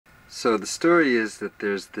So the story is that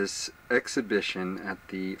there's this exhibition at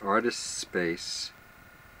the Artist's Space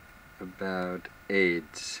about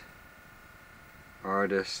AIDS.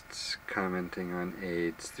 Artists commenting on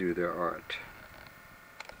AIDS through their art.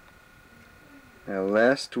 Now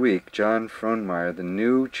last week, John Frohnmayer, the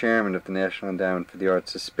new chairman of the National Endowment for the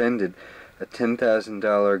Arts, suspended a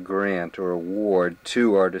 $10,000 grant or award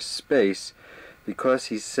to Artist's Space because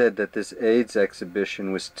he said that this AIDS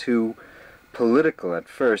exhibition was too political at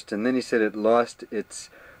first, and then he said it lost its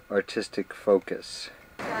artistic focus.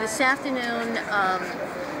 This afternoon,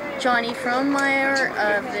 Johnny Frohnmayer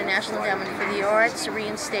of the National Endowment for the Arts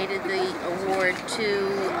reinstated the award to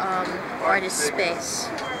Artist's Space.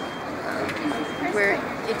 We're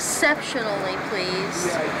exceptionally pleased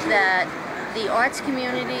that the arts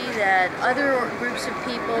community, that other groups of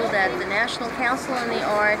people, that the National Council on the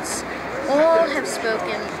Arts, all have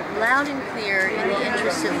spoken loud and clear in the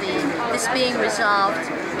interest of this being resolved,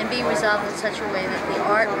 and being resolved in such a way that the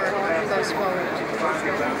artwork goes forward.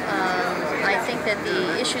 I think that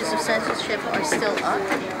the issues of censorship are still up.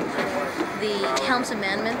 The Helms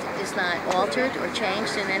Amendment is not altered or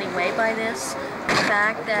changed in any way by this. The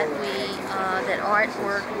fact that that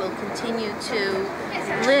artwork will continue to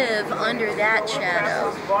live under that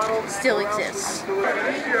shadow still exists.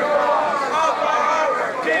 Keep your laws off our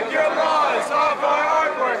artwork. Keep your laws off our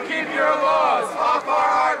artwork. Keep your laws off our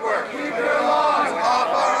artwork. Keep your laws off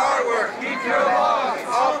our artwork. Keep your laws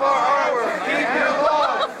off our artwork. Keep your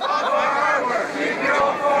laws off our artwork. Keep your laws off our artwork. Keep your laws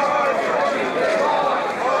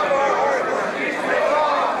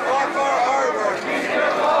off our artwork. Keep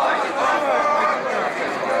your laws off our artwork. Keep your laws off our artwork.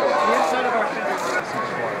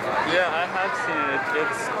 Yeah, I have seen it.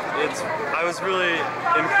 I was really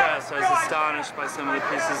impressed. I was astonished by some of the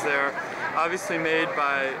pieces there. Obviously made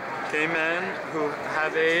by gay men who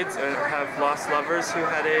have AIDS or have lost lovers who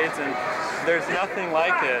had AIDS, and there's nothing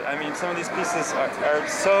like it. I mean, some of these pieces are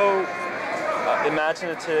so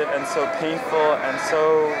imaginative and so painful and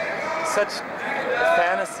such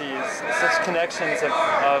fantasies, such connections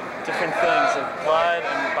of different things, of blood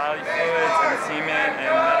and bodily fluids and semen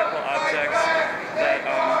and medical objects that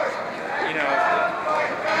you know,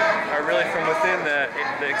 are really from within the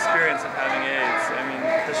experience of having AIDS. I mean,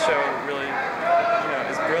 this show really,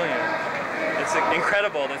 is brilliant. It's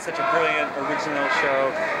incredible that such a brilliant, original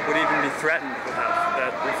show would even be threatened without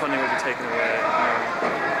that the funding would be taken away.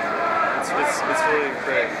 It's really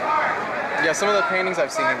great. Yeah, some of the paintings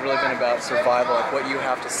I've seen have really been about survival, like what you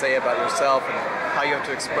have to say about yourself and how you have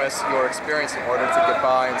to express your experience in order to get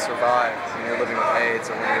by and survive when you're living with AIDS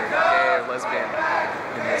or when you're gay or lesbian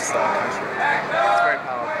in this country. It's very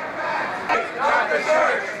powerful. Not the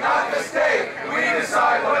church, not the state, we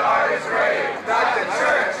decide what art is great. Not the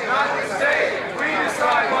church, not the state, we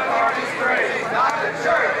decide what art is great. Not the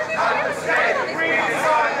church, not the state, we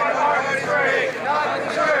decide what art is great. Not the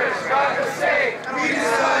church, not the state, we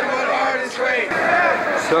decide what art is great.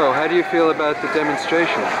 So, how do you feel about the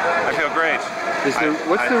demonstration? I feel great.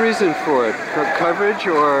 What's the reason for it? Coverage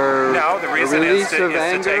or no? The reason is to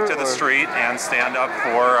take to the or? street and stand up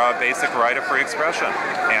for a basic right of free expression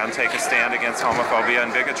and take a stand against homophobia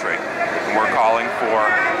and bigotry. And we're calling for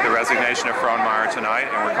the resignation of Frohnmayer tonight,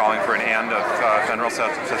 and we're calling for an end of federal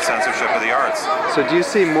censorship of the arts. So do you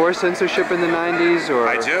see more censorship in the 90s? Or?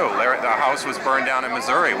 I do. The house was burned down in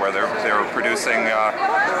Missouri where they were producing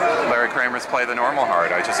Larry Kramer's play The Normal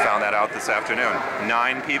Heart. I just found that out this afternoon.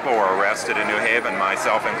 9 people were arrested in New Haven,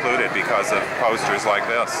 myself included, because of posters like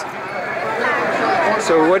this.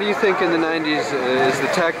 So what do you think in the 90s? Is the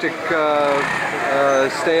tactic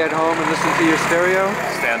stay at home and listen to your stereo?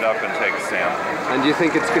 Stand up and take a stand. And do you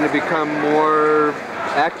think it's going to become more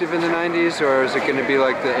active in the 90s, or is it going to be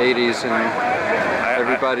like the 80s and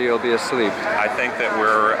everybody will be asleep? I think that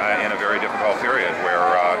we're in a very difficult period where,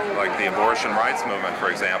 like the abortion rights movement, for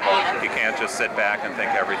example, you can't just sit back and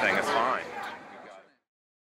think everything is fine.